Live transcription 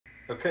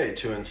Okay,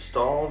 to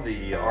install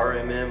the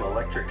RMM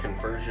electric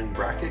conversion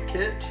bracket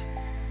kit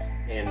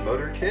and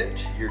motor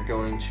kit, you're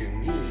going to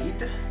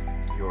need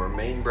your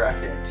main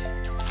bracket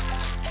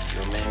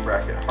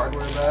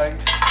hardware bag,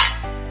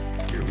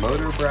 your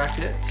motor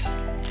bracket,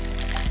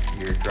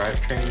 your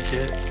drivetrain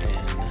kit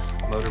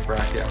and motor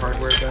bracket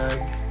hardware bag,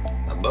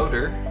 a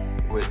motor,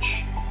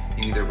 which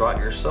you either bought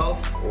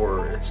yourself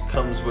or it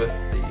comes with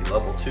the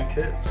level 2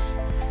 kits.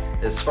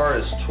 As far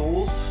as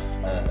tools,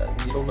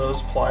 needle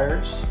nose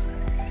pliers,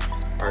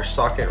 our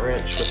socket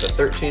wrench with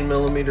a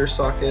 13mm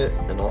socket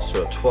and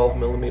also a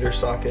 12mm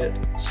socket,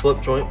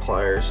 slip joint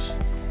pliers,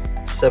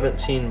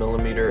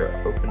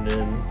 17mm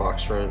open-end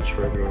box wrench,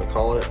 whatever you want to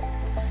call it,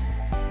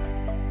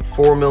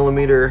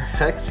 4mm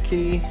hex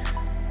key,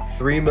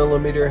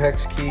 3mm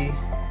hex key,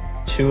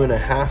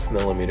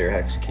 2.5mm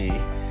hex key.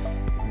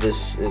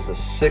 This is a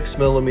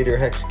 6mm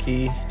hex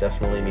key,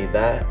 definitely need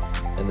that.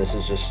 And this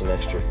is just an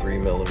extra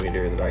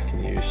 3mm that I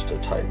can use to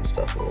tighten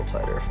stuff a little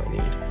tighter if I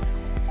need.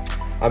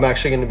 I'm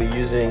actually going to be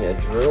using a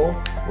drill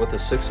with a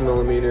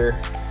 6mm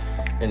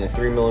and a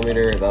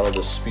 3mm. That'll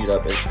just speed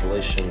up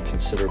installation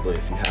considerably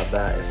if you have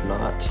that. If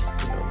not,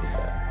 you don't need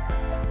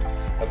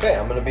that. Okay,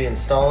 I'm going to be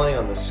installing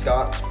on the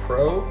Scott's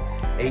Pro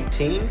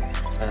 18.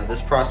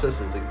 This process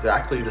is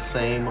exactly the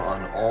same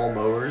on all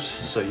mowers,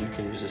 so you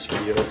can use this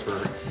video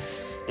for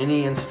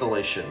any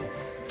installation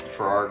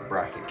for our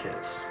bracket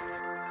kits.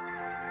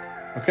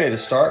 Okay, to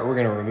start, we're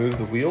going to remove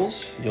the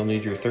wheels. You'll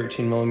need your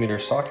 13mm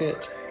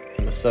socket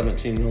and the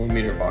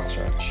 17mm box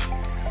wrench.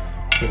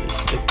 You can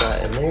just stick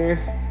that in there.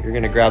 You're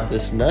going to grab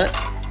this nut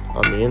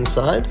on the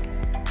inside,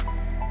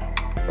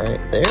 right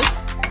there,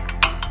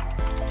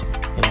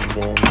 and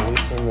then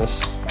loosen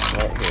this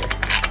right here.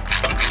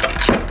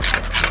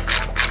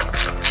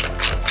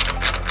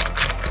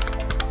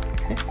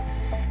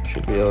 Okay.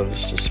 Should be able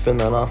just to spin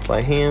that off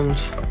by hand.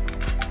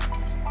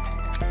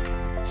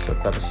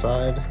 Set that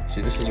aside.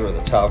 See, this is where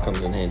the towel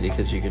comes in handy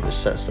because you can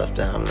just set stuff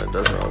down and it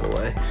doesn't roll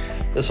away.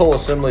 This whole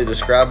assembly,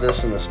 just grab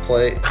this and this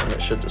plate and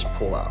it should just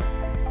pull out.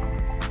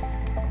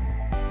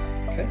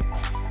 Okay,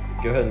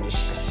 go ahead and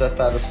just set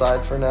that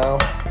aside for now.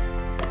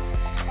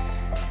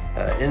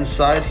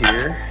 Inside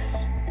here,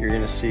 you're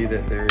going to see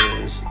that there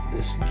is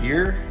this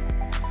gear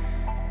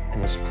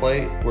and this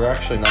plate. We're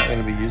actually not going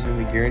to be using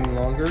the gear any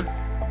longer.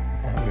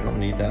 We don't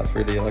need that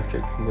for the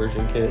electric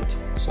conversion kit,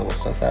 so we'll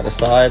set that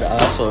aside. I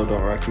also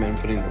don't recommend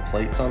putting the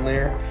plates on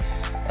there,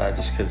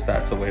 just because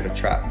that's a way to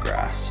trap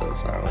grass, so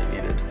it's not really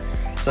needed.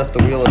 Set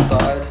the wheel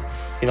aside.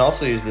 You can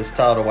also use this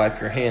towel to wipe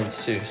your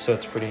hands too, so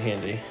it's pretty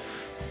handy.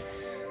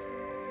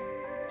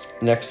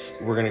 Next,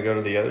 we're going to go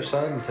to the other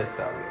side and take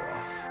that wheel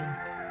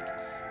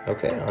off.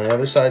 Okay, on the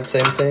other side,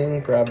 same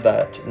thing. Grab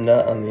that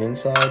nut on the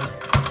inside.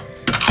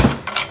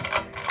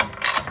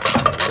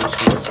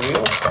 Loosen this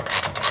wheel.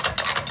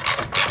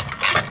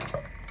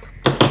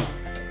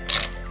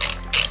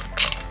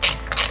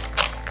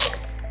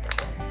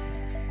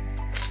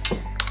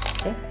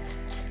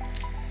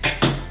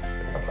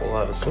 Pull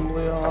that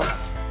assembly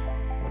off,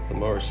 let the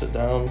mower sit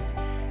down,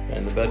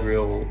 and the bed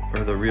reel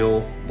or the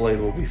reel blade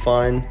will be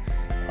fine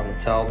on the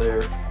towel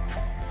there.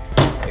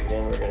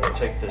 Again, we're going to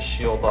take this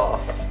shield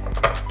off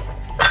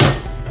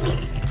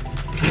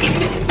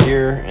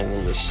here and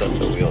then just set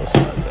the wheel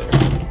aside there.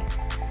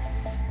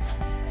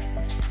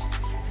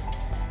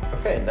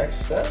 Okay,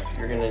 next step,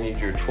 you're going to need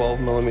your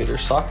 12mm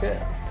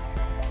socket.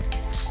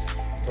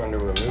 We're going to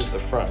remove the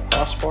front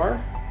crossbar.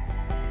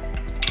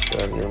 Go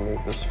ahead and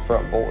remove this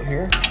front bolt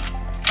here.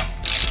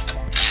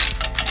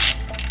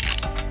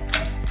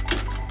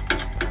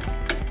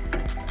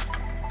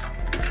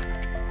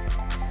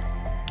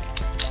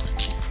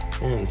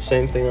 And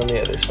same thing on the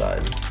other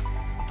side.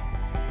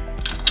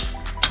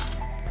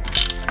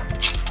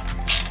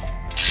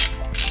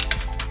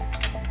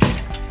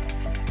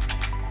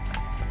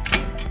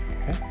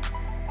 Okay,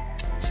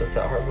 set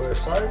that hardware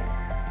aside.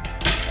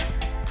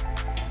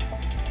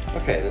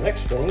 Okay, the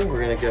next thing, we're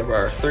going to grab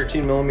our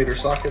 13mm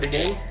socket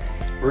again.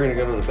 We're going to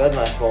go to the bed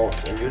knife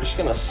bolts and you're just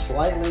going to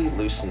slightly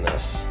loosen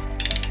this.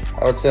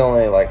 I would say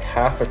only like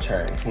half a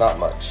turn, not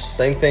much.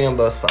 Same thing on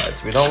both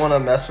sides. We don't want to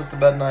mess with the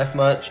bed knife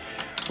much.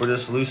 We're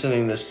just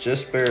loosening this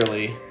just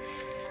barely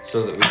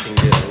so that we can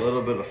get a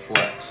little bit of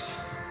flex.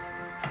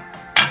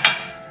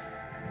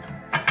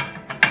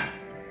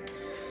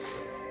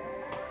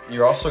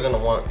 You're also going to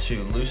want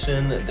to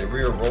loosen the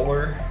rear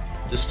roller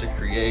just to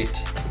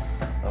create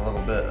a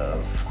little bit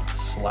of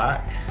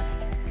slack.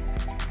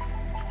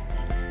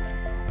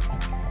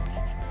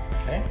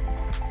 Okay.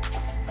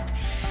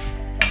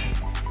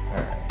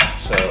 Alright,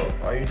 so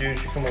all you do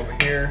is you come over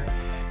here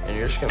and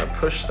you're just going to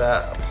push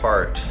that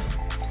apart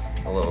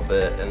a little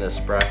bit and this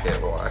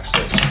bracket will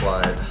actually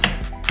slide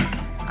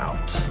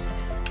out.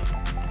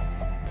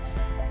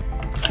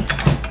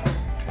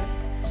 Okay,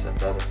 set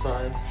that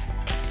aside.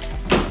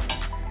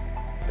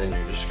 Then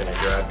you're just going to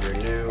grab your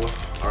new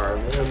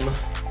RMM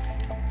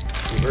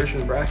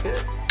conversion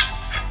bracket.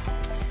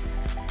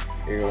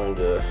 You're going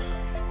to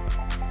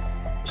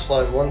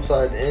slide one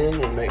side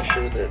in and make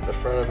sure that the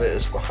front of it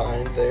is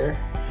behind there.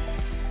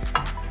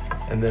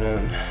 And then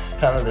in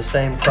kind of the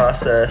same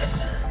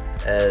process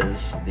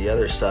as the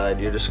other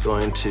side, you're just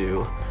going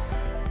to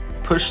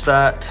push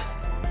that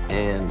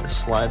and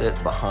slide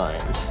it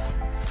behind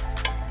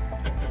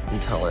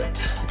until it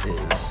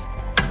is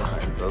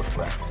behind both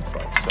brackets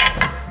like so.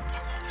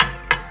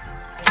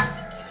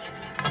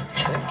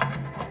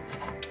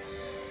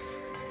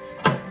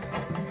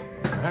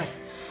 Alright.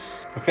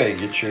 Okay,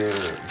 get your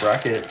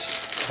bracket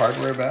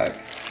hardware bag,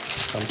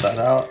 dump that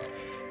out.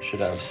 Should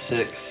have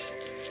 6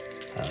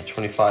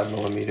 25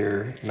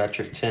 millimeter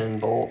metric tin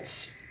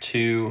bolts,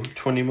 2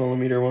 20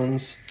 millimeter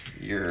ones,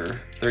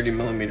 your 30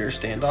 millimeter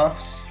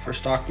standoffs for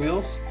stock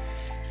wheels,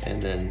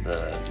 and then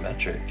the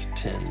metric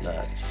tin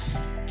nuts.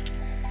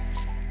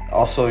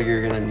 Also,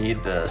 you're gonna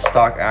need the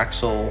stock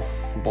axle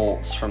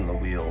bolts from the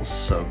wheels,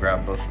 so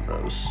grab both of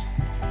those.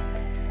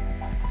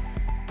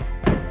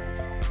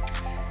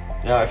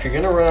 Now, if you're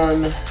gonna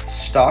run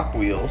stock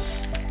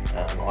wheels,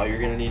 all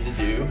you're gonna need to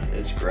do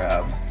is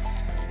grab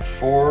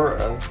 4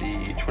 of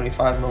the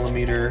 25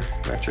 millimeter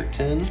metric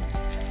tin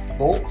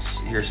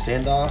bolts, your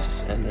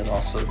standoffs, and then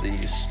also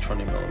these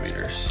 20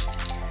 millimeters.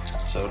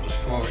 So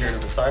just come over here to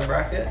the side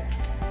bracket,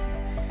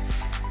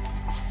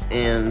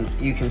 and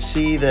you can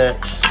see that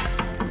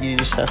you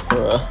just have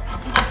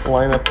to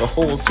line up the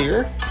holes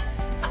here.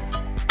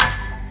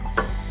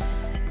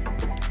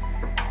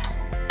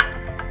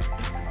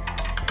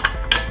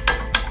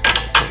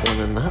 One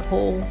in that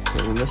hole,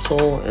 one in this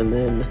hole, and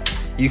then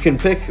you can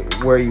pick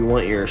where you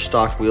want your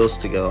stock wheels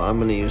to go. I'm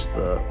gonna use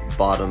the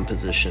bottom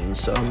position,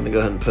 so I'm gonna go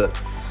ahead and put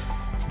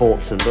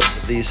bolts in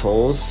both of these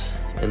holes.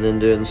 And then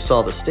to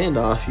install the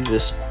standoff, you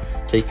just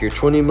take your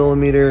 20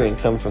 millimeter and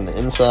come from the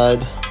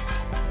inside.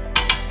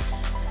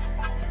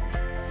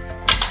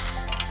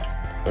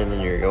 And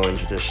then you're going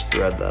to just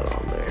thread that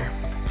on there.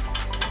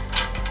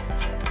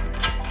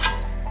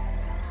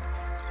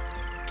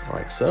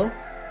 Like so.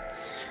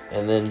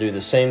 And then do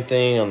the same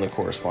thing on the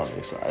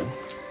corresponding side.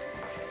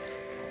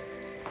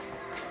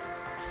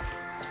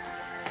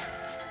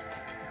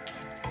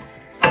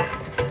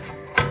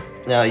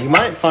 Now, you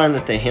might find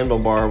that the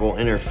handlebar will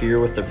interfere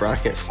with the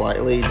bracket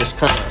slightly. Just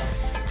kind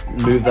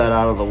of move that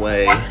out of the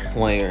way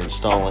while you're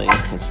installing.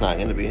 It's not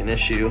going to be an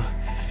issue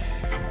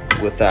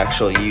with the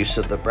actual use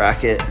of the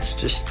bracket. It's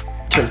just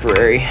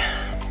temporary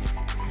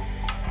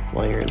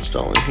while you're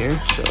installing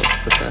here. So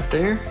put that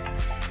there,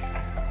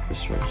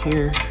 this one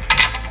here,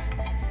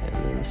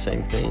 and then the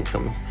same thing,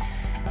 come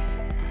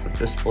with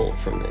this bolt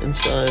from the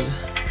inside.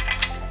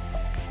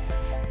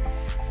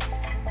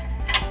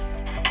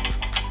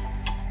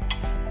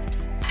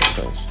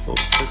 Sometimes it's a little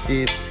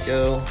tricky to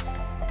go,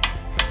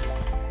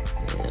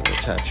 and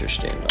attach your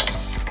standoff.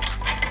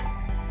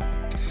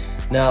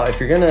 Now, if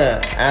you're gonna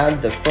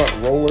add the front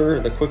roller,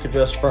 the quick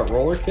adjust front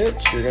roller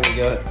kits, you're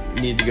gonna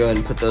need to go ahead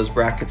and put those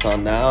brackets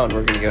on now, and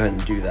we're gonna go ahead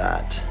and do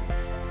that.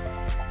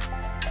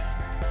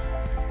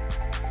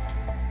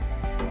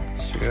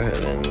 So go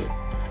ahead and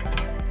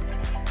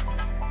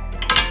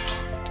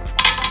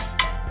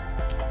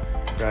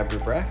grab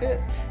your bracket.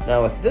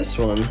 Now with this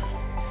one,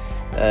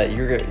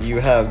 you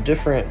have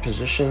different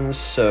positions,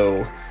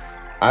 so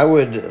I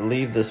would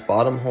leave this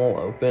bottom hole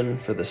open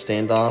for the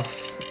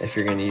standoff if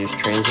you're going to use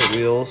transit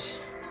wheels.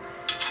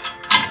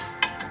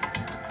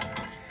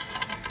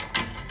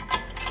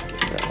 Get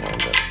that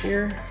lined up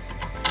here.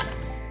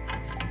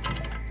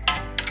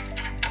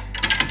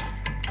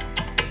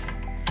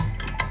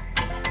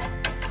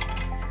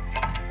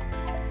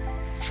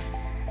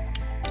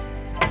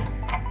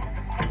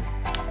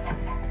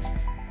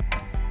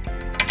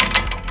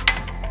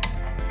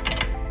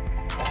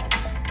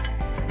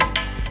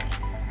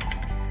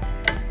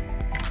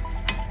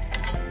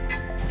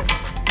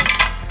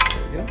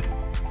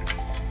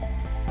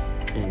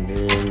 And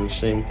then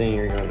same thing,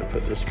 you're going to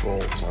put this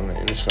bolt on the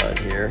inside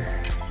here.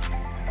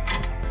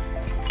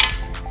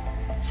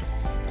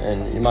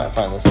 And you might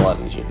find this a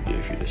lot easier to do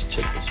if you just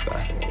tip this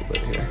back a little bit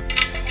here.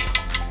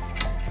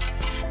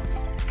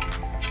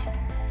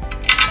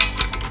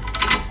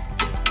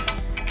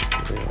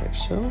 Like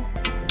so.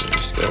 And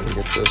just go ahead and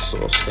get this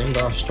little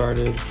standoff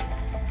started.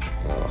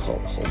 That'll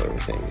help hold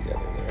everything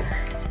together there.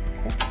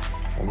 Okay.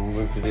 And we'll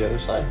move to the other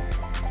side.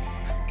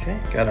 Okay,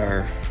 got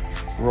our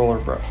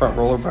front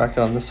roller bracket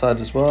on this side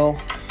as well.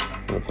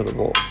 I'm going to put a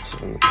bolt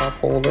in the top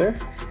hole there.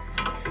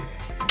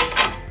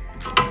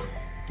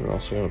 We're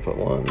also going to put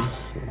one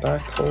in the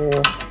back hole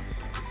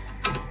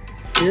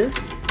here.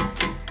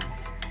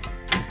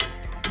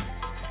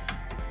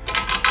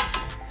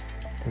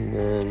 And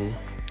then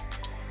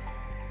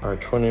our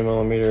 20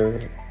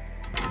 millimeter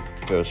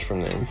goes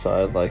from the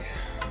inside like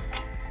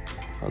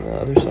on the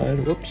other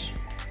side. Whoops.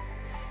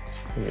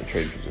 I'm going to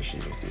trade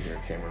positions with you here,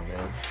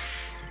 cameraman.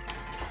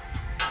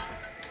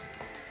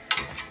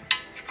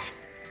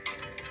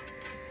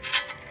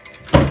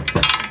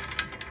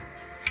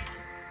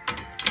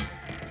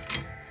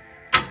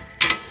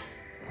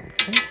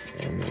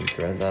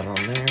 Thread that on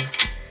there.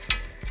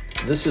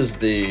 This is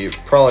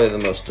probably the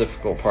most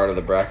difficult part of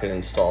the bracket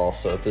install,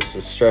 so if this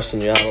is stressing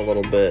you out a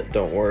little bit,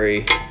 don't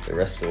worry. The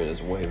rest of it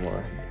is way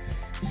more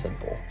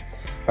simple.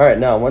 All right,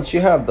 now once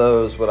you have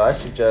those, what I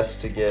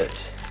suggest to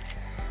get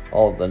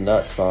all the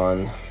nuts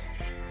on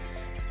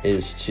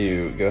is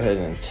to go ahead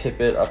and tip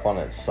it up on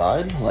its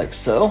side like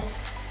so,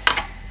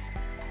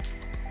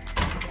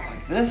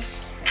 like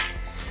this,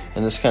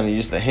 and just kind of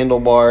use the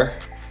handlebar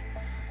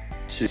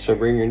to, so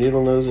bring your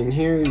needle nose in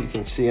here. You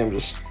can see I'm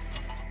just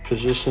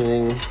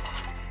positioning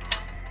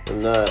the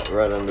nut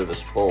right under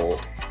this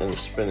bolt and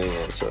spinning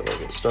it so it'll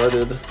get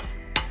started.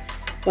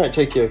 Might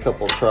take you a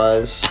couple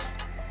tries,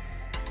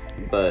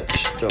 but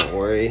don't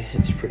worry,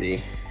 it's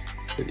pretty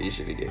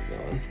easy to get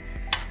going.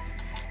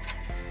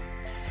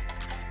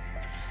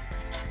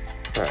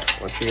 All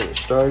right, once you get it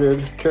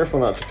started, careful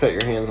not to cut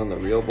your hands on the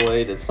reel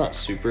blade. It's not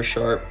super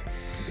sharp,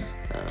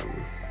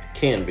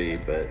 can be,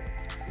 but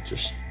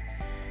just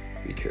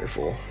be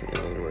careful. And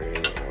then we're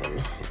gonna get one,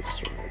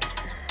 this one right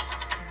here.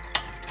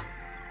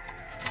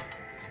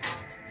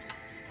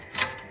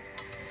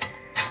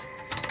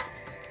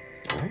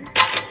 All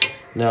right.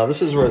 Now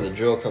this is where the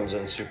drill comes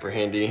in super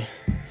handy,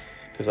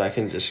 because I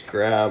can just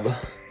grab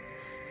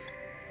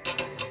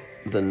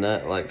the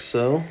nut like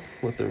so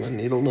with my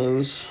needle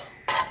nose.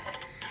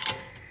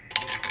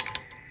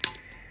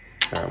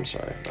 I'm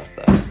sorry about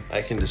that.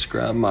 I can just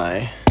grab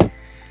my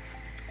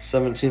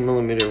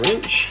 17mm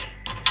wrench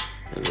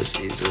and just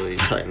easily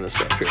tighten this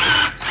up here.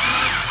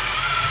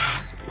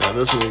 Now it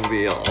doesn't need to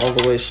be all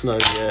the way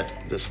snug yet,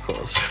 just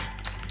close.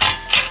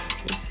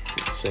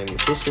 Okay. Same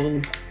with this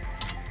one.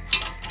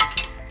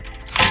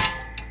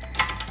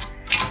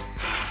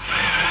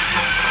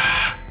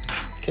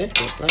 Okay,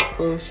 got that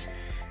close.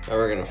 Now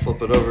we're gonna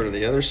flip it over to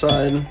the other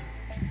side.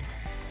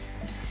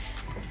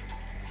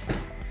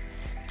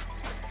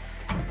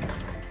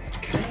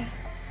 Okay.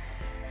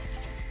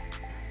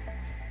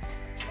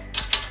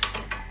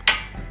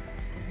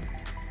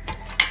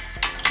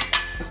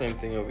 Same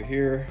thing over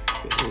here.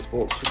 Get these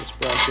bolts to this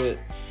bracket,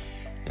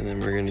 and then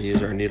we're gonna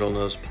use our needle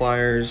nose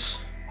pliers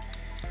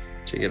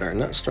to get our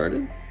nut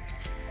started.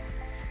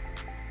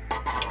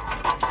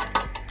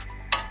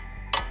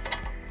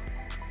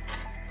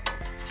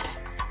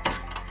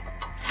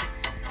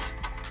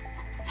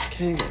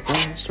 Okay, got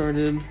that one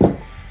started.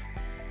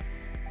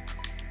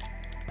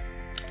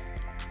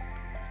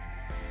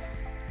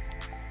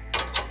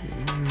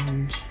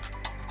 And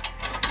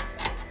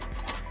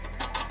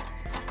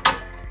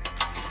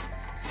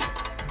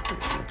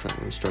got that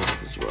one started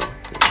as well.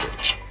 Good.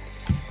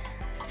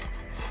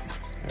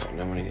 All right,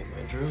 now I'm gonna get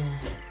my drill.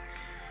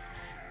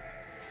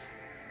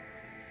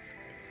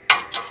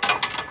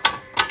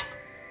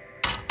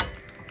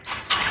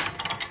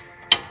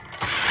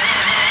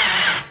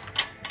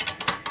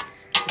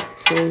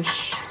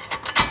 Close.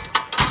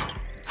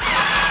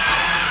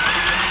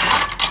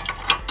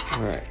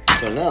 All right,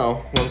 so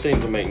now one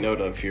thing to make note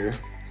of here,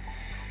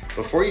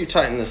 before you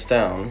tighten this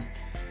down,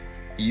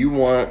 you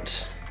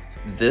want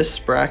this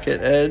bracket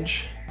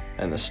edge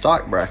and the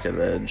stock bracket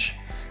edge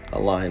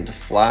aligned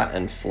flat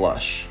and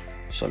flush.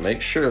 So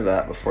make sure of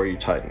that before you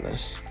tighten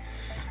this.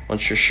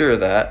 Once you're sure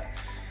of that,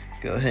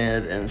 go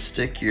ahead and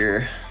stick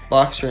your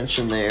box wrench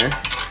in there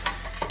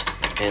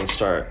and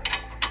start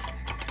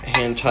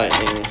hand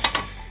tightening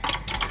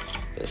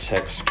this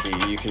hex key.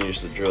 You can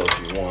use the drill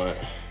if you want.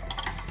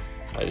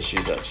 I just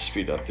use that to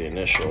speed up the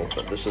initial,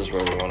 but this is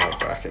where we want our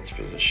brackets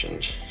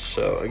positioned.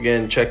 So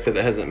again, check that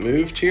it hasn't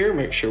moved here,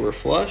 make sure we're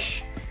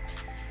flush.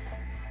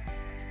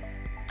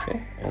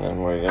 Okay, and then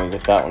we're gonna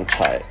get that one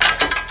tight.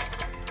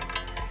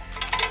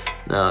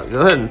 Now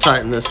go ahead and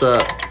tighten this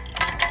up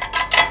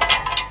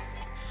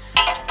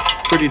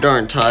pretty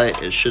darn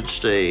tight. It should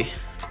stay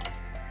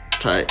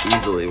tight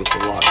easily with the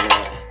lock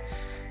nut.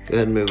 Go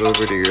ahead and move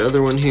over to your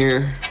other one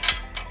here.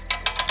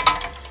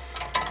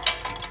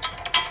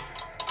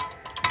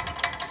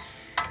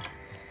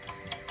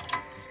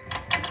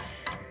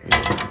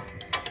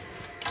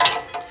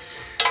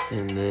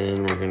 And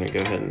then we're gonna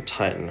go ahead and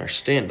tighten our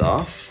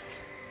standoff.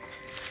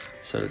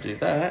 So to do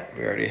that,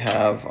 we already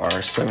have our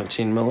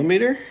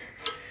 17mm.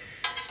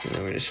 And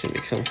then we just need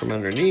to come from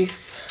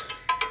underneath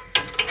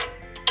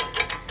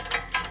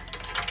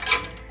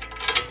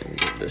and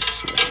get this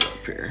snug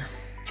up here.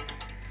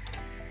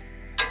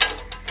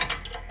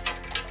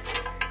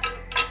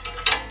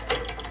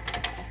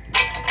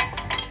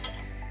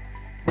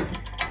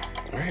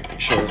 All right,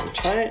 make sure we're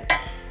tight.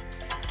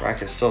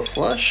 Bracket's still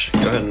flush. Go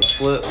ahead and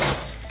flip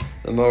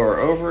the mower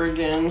over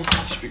again.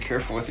 Just be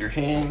careful with your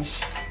hands.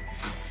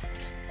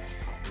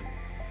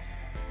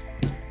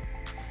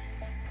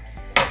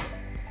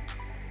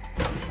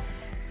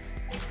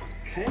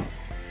 Okay.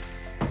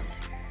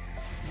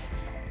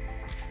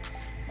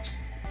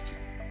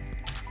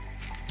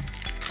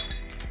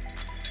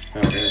 Now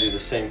we're going to do the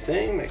same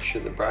thing. Make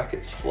sure the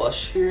bracket's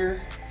flush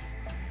here.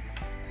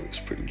 Looks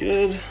pretty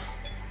good.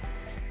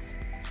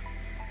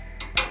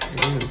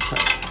 And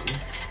tighten.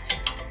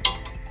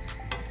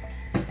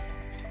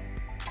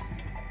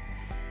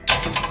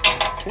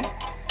 Okay.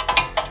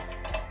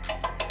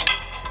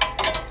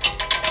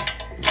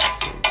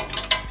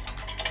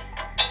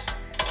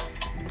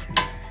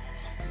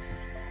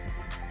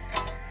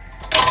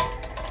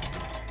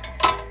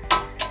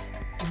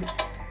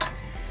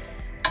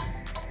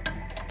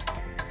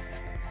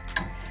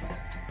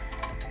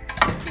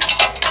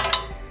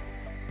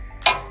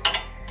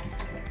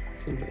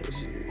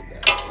 Sometimes you read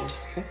that end,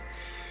 okay?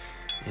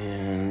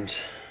 And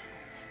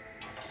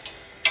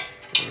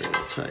we're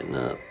gonna tighten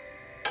up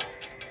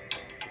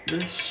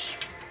this.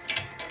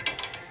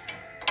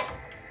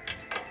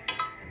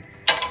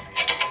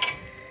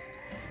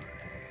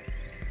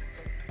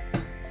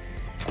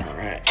 All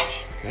right,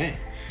 okay,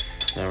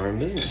 now we're in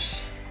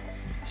business.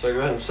 So go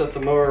ahead and set the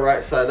mower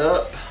right side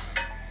up,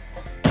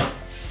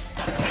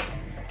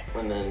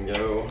 and then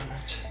go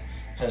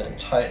ahead and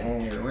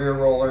tighten your rear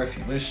roller if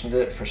you loosened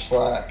it for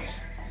slack.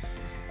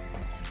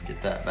 Get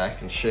that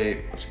back in shape,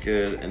 that's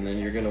good. And then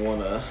you're gonna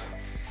wanna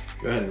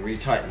go ahead and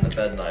retighten the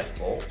bed knife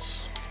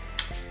bolts,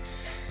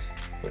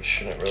 which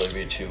shouldn't really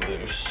be too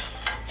loose.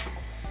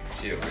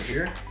 See over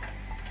here?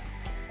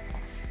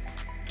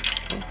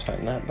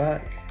 Tighten that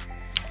back.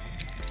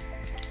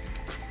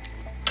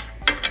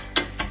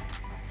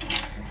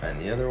 Tighten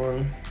the other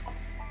one.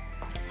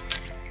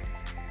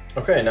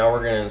 Okay, now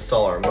we're gonna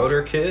install our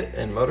motor kit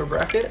and motor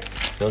bracket.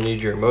 You'll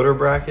need your motor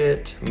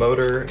bracket,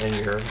 motor, and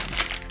your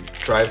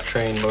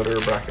Drivetrain motor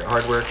bracket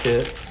hardware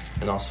kit,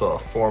 and also a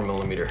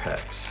 4mm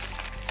hex.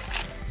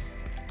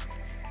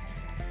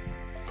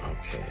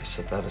 Okay,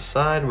 set that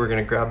aside. We're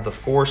gonna grab the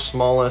 4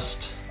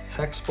 smallest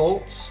hex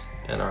bolts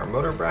and our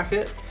motor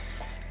bracket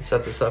and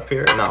set this up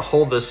here. Now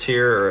hold this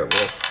here or it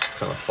will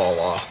kind of fall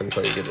off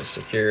until you get it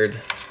secured,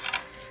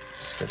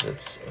 just because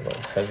it's a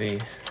little heavy.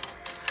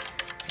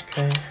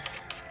 Okay.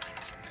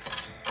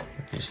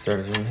 Get these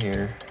threaded in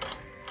here.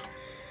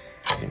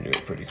 You can do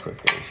it pretty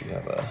quickly if you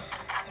have a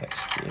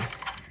hex key.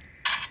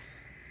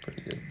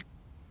 Pretty good.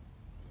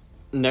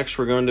 Next,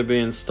 we're going to be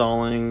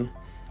installing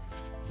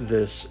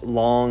this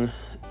long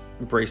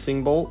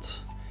bracing bolt.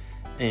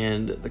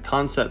 And the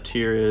concept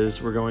here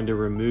is we're going to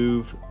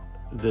remove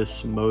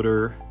this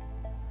motor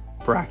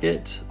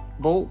bracket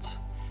bolt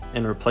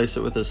and replace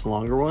it with this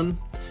longer one.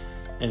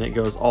 And it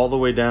goes all the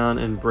way down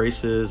and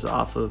braces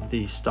off of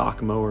the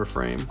stock mower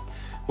frame.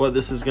 What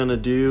this is going to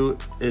do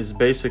is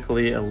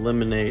basically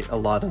eliminate a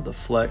lot of the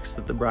flex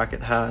that the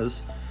bracket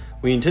has.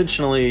 We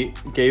intentionally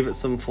gave it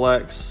some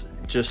flex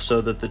just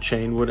so that the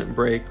chain wouldn't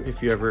break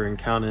if you ever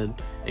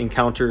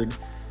encountered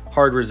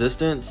hard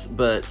resistance,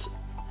 but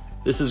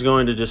this is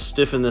going to just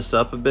stiffen this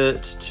up a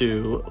bit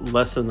to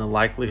lessen the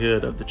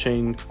likelihood of the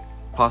chain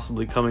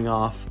possibly coming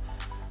off,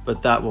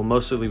 but that will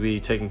mostly be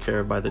taken care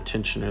of by the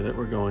tensioner that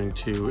we're going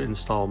to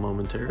install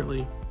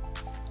momentarily.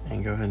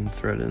 And go ahead and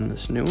thread in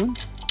this new one.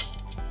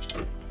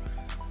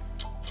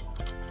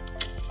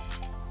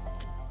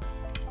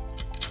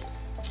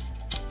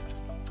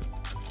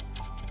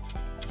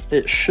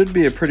 It should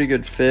be a pretty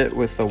good fit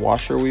with the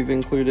washer we've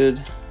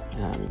included.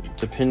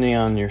 Depending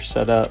on your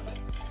setup,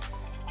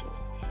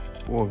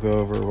 we'll go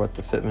over what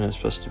the fitment is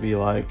supposed to be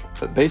like.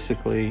 But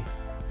basically,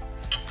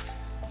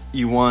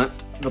 you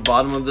want the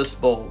bottom of this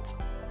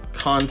bolt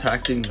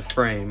contacting the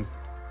frame.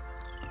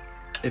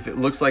 If it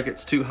looks like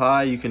it's too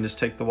high, you can just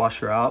take the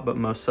washer out, but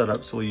most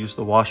setups will use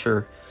the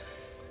washer.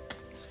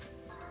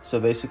 So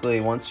basically,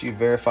 once you've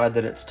verified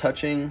that it's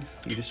touching,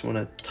 you just want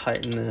to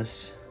tighten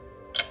this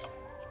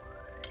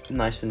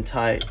nice and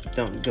tight.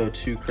 Don't go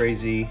too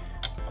crazy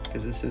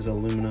because this is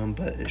aluminum,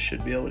 but it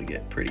should be able to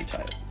get pretty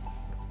tight.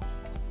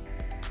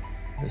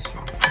 This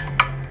one.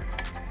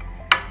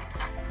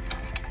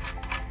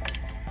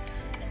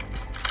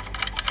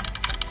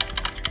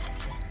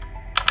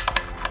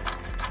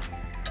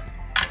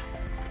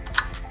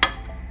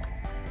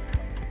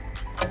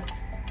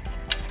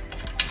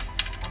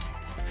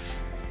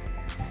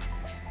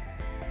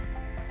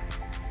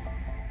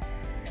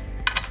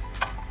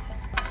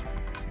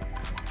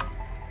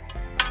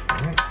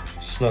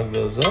 Snug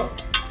those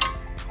up.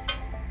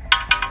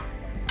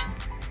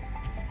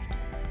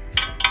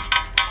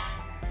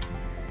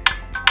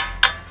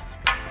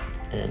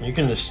 And you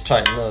can just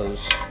tighten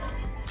those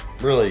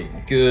really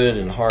good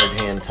and hard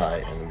hand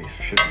tight and it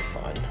should be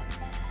fine.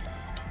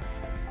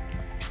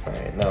 All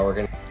right, now we're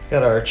gonna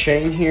got our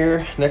chain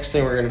here. Next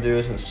thing we're gonna do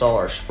is install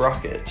our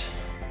sprocket.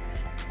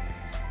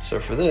 So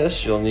for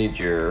this, you'll need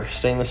your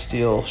stainless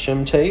steel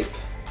shim tape,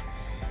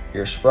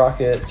 your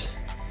sprocket,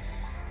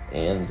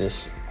 and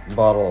this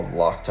bottle of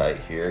Loctite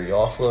here. You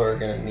also are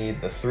going to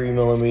need the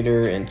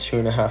 3mm and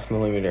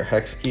 2.5mm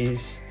hex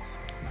keys.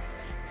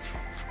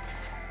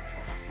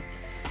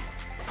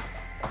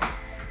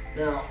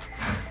 Now,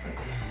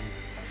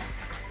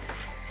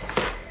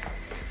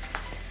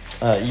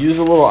 use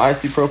a little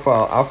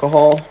isopropyl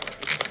alcohol,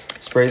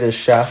 spray this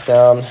shaft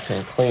down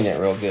and clean it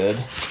real good.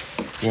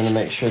 You want to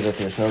make sure that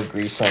there's no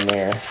grease on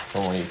there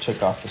from when you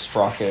took off the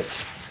sprocket,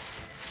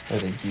 or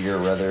the gear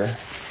rather,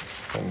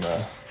 from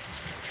the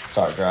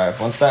stock drive.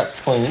 Once that's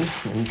clean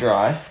and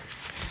dry,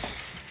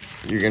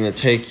 you're going to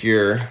take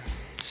your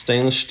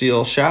stainless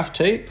steel shaft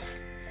tape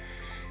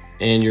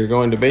and you're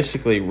going to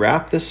basically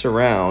wrap this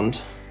around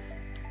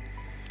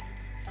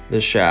the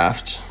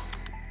shaft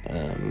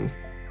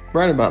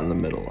right about in the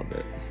middle of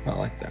it, about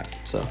like that.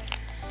 So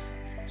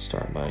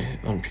start by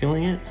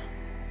unpeeling it,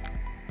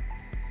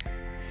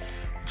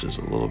 which is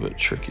a little bit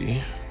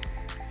tricky.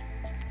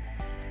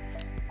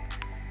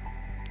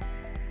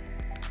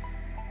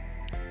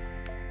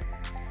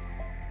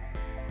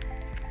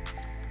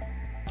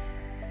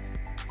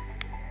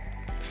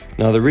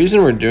 Now the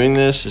reason we're doing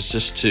this is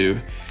just to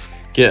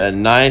get a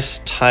nice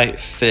tight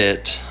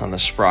fit on the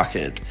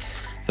sprocket.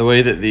 The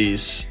way that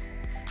these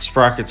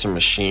sprockets are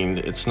machined,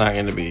 it's not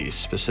going to be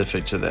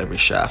specific to every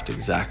shaft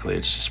exactly,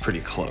 it's just pretty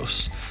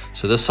close.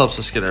 So this helps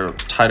us get a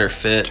tighter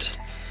fit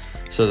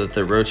so that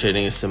the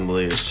rotating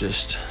assembly is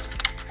just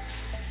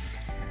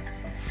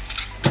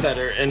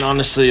better. And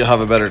honestly, you'll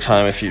have a better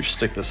time if you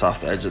stick this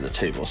off the edge of the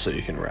table so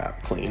you can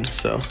wrap clean.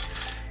 So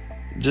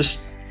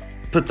just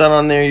put that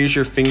on there, use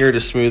your finger to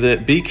smooth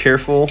it. Be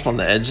careful on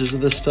the edges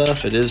of this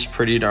stuff. It is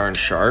pretty darn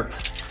sharp.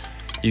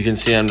 You can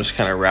see I'm just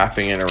kind of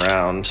wrapping it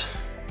around,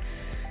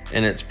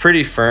 and it's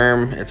pretty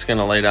firm. It's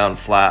gonna lay down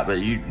flat, but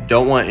you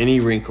don't want any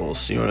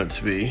wrinkles. You want it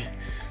to be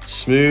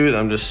smooth.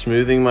 I'm just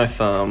smoothing my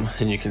thumb,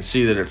 and you can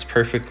see that it's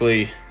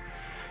perfectly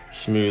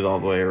smooth all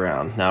the way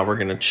around. Now we're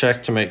gonna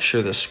check to make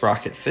sure the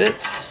sprocket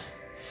fits,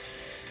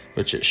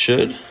 which it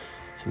should,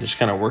 and just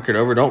kind of work it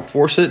over. Don't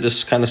force it,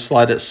 just kind of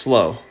slide it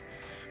slow.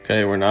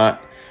 Okay, we're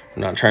not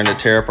trying to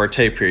tear up our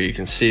tape here. You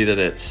can see that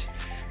it's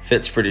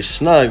fits pretty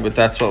snug, but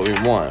that's what we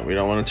want. We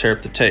don't want to tear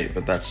up the tape,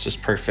 but that's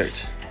just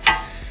perfect.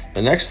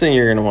 The next thing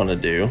you're gonna want to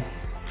do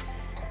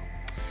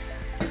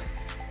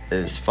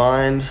is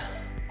find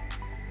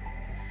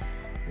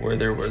where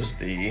there was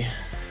the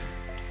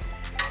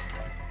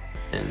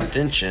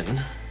indentation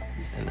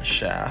in the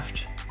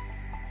shaft,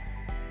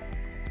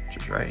 which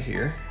is right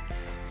here.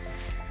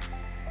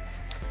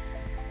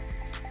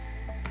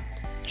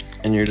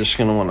 And you're just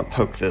gonna wanna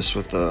poke this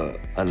with a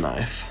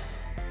knife.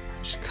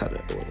 Just cut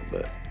it a little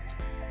bit.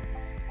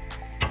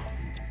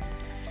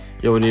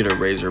 You'll need a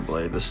razor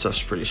blade. This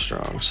stuff's pretty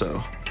strong,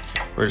 so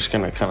we're just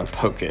gonna kind of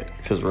poke it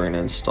because we're gonna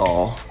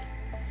install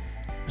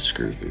a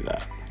screw through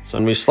that. So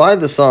when we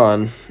slide this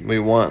on, we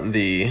want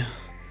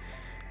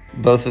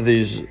both of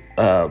these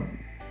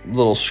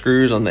little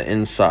screws on the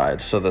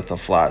inside so that the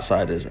flat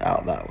side is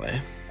out that way.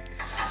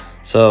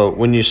 So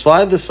when you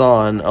slide this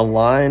on,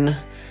 align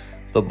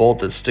the bolt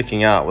that's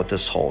sticking out with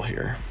this hole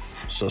here.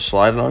 So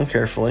slide it on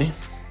carefully.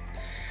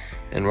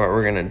 And what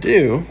we're gonna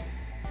do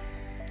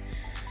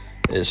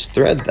is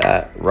thread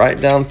that right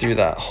down through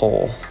that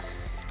hole.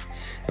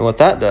 And what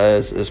that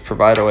does is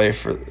provide a way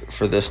for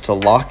this to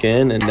lock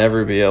in and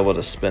never be able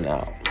to spin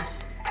out,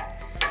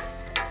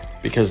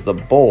 because the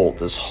bolt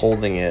is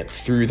holding it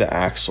through the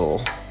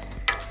axle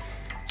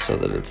so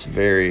that it's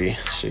very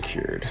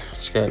secured.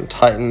 Just go ahead and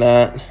tighten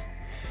that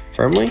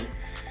firmly.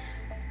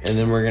 And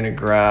then we're gonna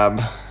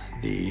grab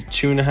the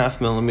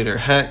 2.5mm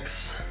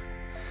hex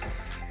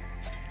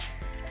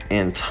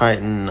and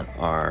tighten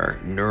our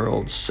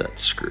knurled set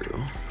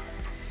screw.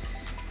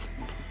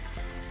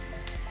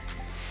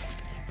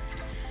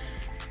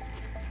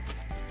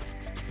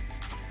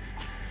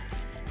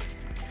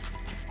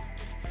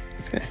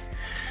 Okay,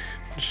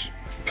 just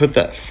put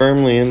that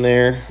firmly in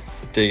there,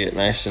 dig it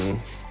nice and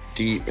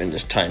deep, and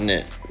just tighten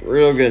it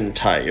real good and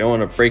tight. You don't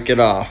want to break it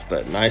off,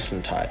 but nice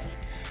and tight.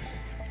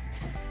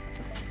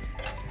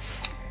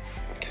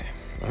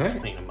 All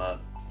right, clean them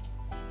up.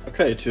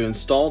 Okay, to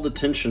install the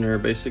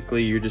tensioner,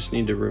 basically you just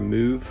need to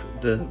remove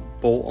the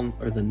bolt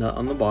or the nut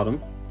on the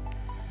bottom.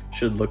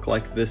 Should look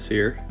like this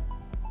here.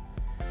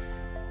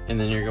 And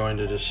then you're going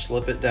to just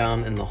slip it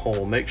down in the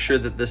hole. Make sure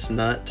that this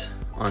nut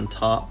on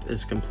top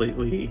is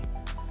completely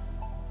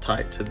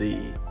tight to the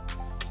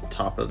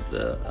top of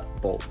the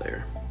bolt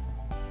there.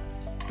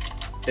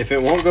 If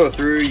it won't go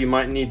through, you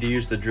might need to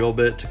use the drill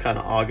bit to kind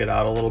of aug it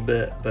out a little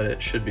bit, but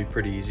it should be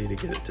pretty easy to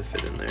get it to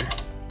fit in there.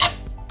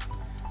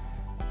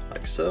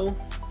 Like so.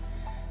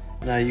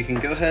 Now you can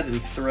go ahead and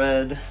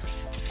thread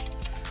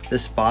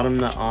this bottom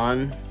nut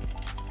on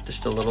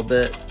just a little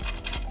bit,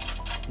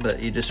 but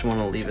you just want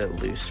to leave it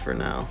loose for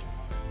now.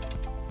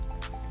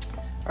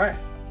 All right,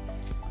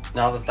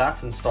 now that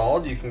that's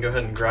installed, you can go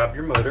ahead and grab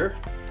your motor,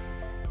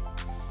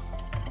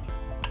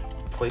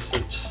 place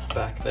it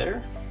back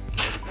there.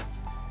 You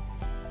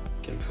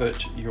can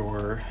put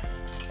your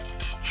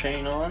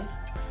chain on.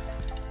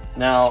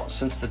 Now,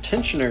 since the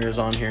tensioner is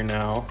on here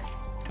now,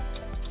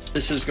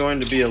 this is going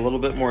to be a little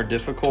bit more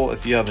difficult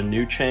if you have a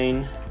new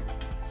chain.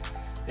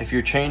 If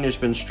your chain has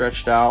been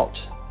stretched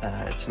out,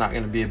 it's not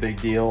going to be a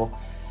big deal.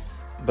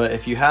 But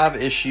if you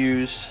have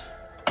issues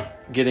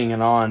getting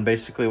it on,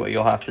 basically what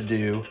you'll have to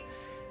do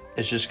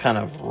is just kind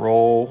of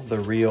roll the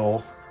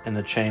reel and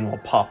the chain will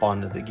pop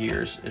onto the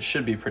gears. It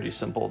should be pretty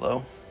simple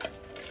though.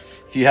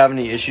 If you have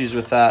any issues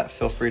with that,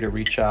 feel free to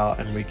reach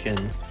out and we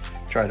can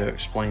try to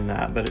explain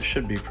that, but it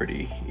should be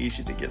pretty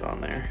easy to get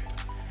on there.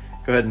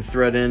 Go ahead and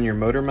thread in your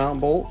motor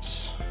mount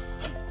bolts.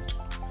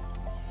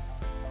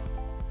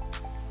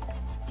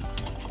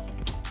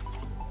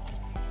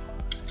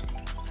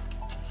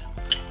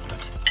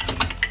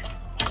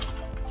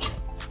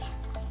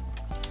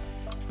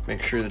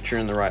 Make sure that you're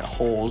in the right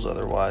holes,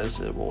 otherwise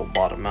it will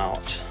bottom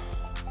out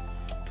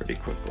pretty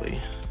quickly.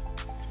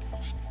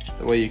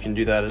 The way you can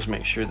do that is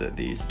make sure that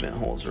these vent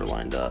holes are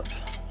lined up.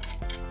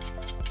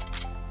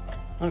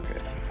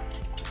 Okay,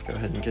 go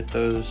ahead and get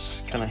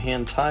those kind of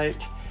hand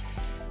tight.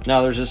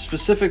 Now there's a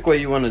specific way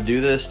you want to do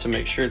this to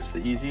make sure it's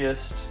the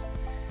easiest.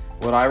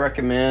 What I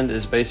recommend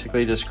is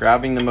basically just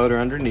grabbing the motor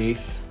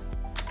underneath,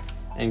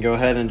 and go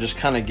ahead and just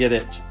kind of get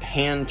it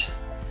hand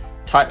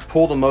tight,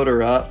 pull the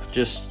motor up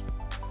just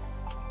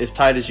as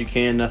tight as you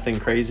can, nothing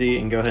crazy,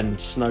 and go ahead and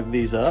snug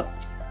these up.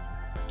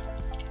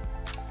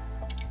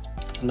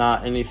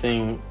 Not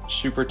anything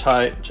super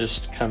tight,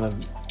 just kind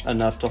of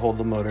enough to hold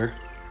the motor.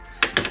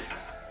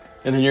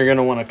 And then you're going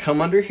to want to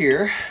come under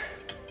here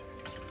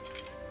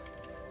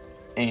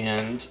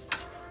and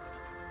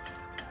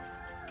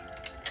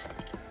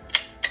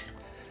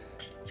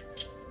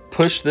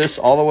push this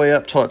all the way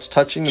up till it's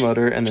touching the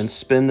motor, and then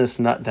spin this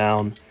nut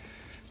down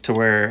to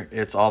where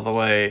it's all the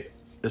way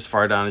as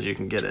far down as you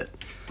can get it.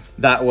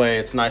 That way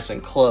it's nice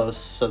and close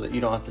so that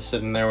you don't have to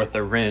sit in there with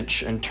a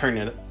wrench and turn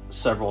it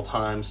several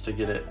times to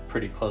get it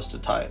pretty close to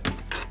tight.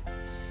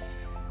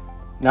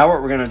 Now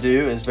what we're going to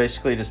do is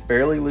basically just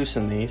barely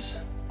loosen these,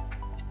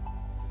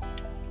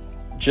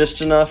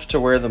 just enough to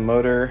where the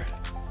motor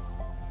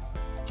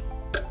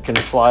can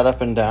slide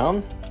up and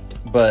down,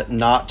 but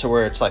not to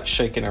where it's like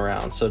shaking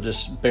around. So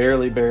just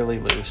barely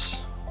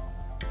loose.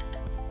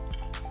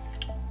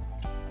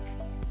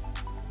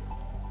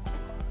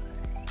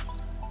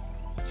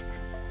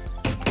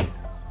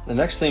 The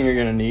next thing you're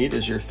going to need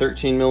is your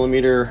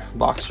 13mm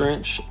box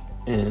wrench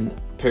and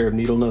a pair of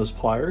needle nose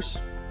pliers.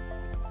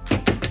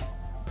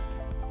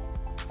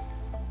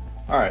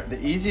 Alright, the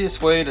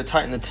easiest way to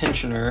tighten the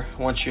tensioner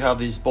once you have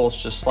these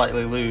bolts just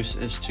slightly loose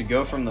is to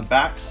go from the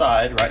back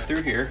side right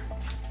through here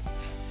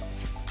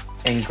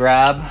and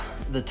grab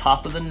the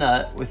top of the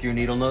nut with your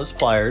needle nose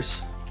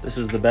pliers. This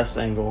is the best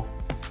angle,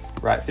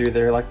 right through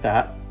there like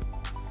that.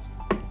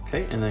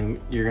 Okay, and then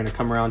you're going to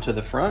come around to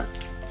the front.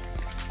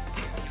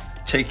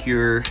 Take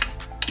your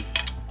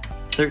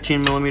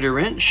 13mm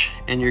wrench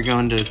and you're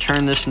going to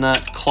turn this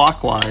nut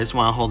clockwise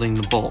while holding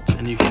the bolt,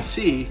 and you can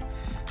see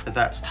that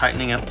that's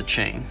tightening up the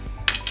chain.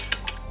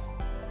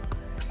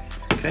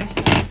 Okay,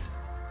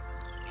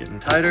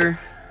 getting tighter.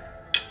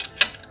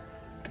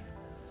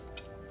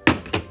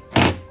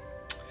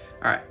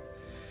 Alright,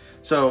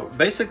 so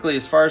basically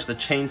as far as the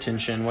chain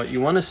tension, what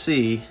you want to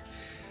see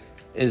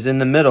is in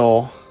the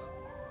middle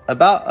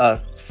about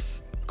a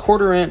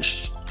 1/4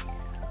 inch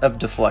of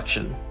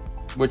deflection,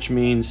 which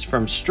means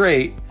from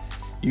straight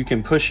you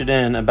can push it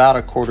in about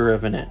a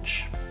 1/4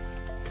 inch.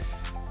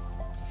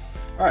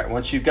 Alright,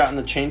 once you've gotten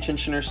the chain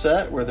tensioner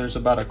set where there's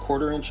about a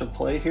 1/4 inch of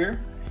play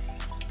here,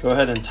 go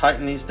ahead and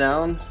tighten these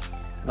down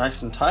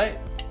nice and tight.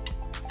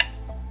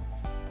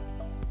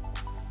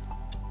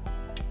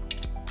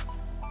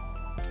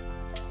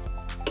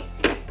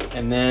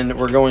 And then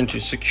we're going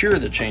to secure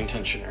the chain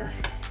tensioner.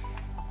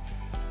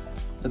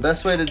 The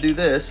best way to do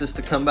this is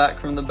to come back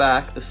from the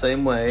back the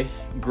same way,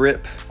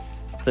 grip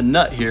the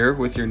nut here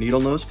with your needle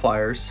nose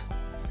pliers,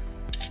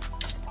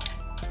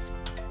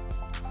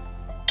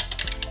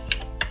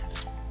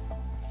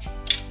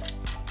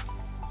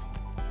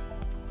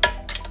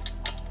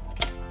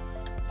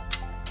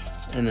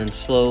 and then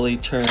slowly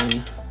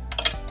turn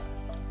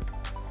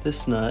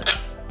this nut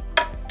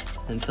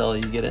until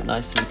you get it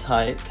nice and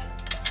tight.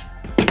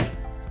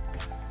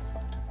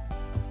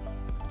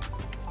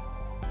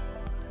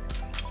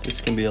 This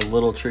can be a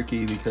little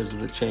tricky because of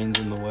the chains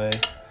in the way.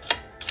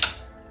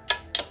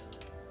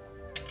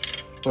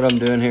 What I'm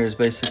doing here is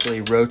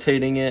basically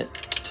rotating it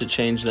to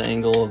change the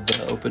angle of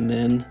the open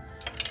end,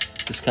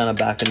 just kind of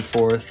back and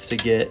forth to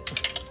get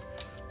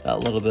that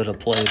little bit of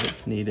play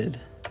that's needed.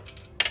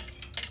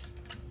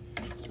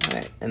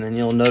 Alright, and then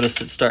you'll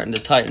notice it's starting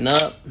to tighten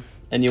up,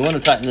 and you want to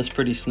tighten this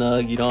pretty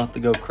snug. You don't have to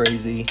go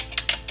crazy,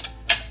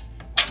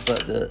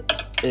 but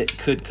it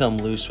could come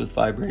loose with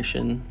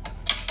vibration.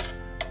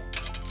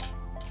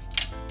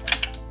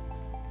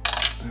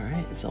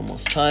 Alright, it's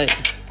almost tight.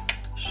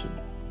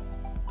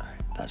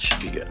 Alright, that should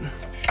be good.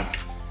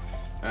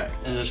 Alright,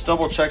 and just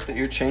double check that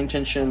your chain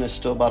tension is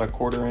still about a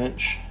 1/4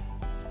 inch.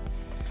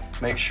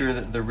 Make sure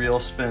that the reel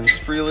spins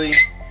freely,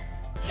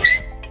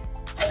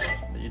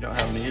 that you don't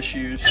have any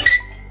issues.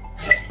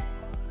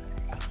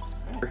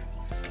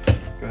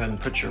 Go ahead and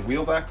put your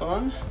wheel back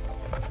on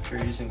if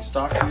you're using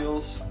stock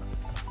wheels.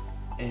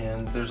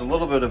 And there's a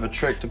little bit of a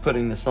trick to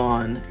putting this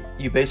on.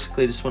 You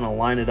basically just want to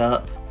line it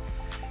up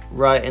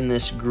right in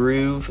this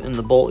groove in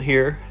the bolt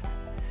here,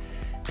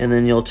 and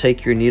then you'll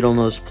take your needle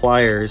nose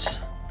pliers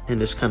and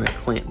just kind of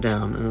clamp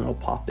down and it'll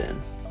pop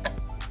in.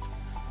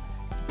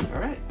 All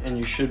right, and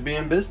you should be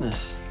in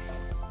business.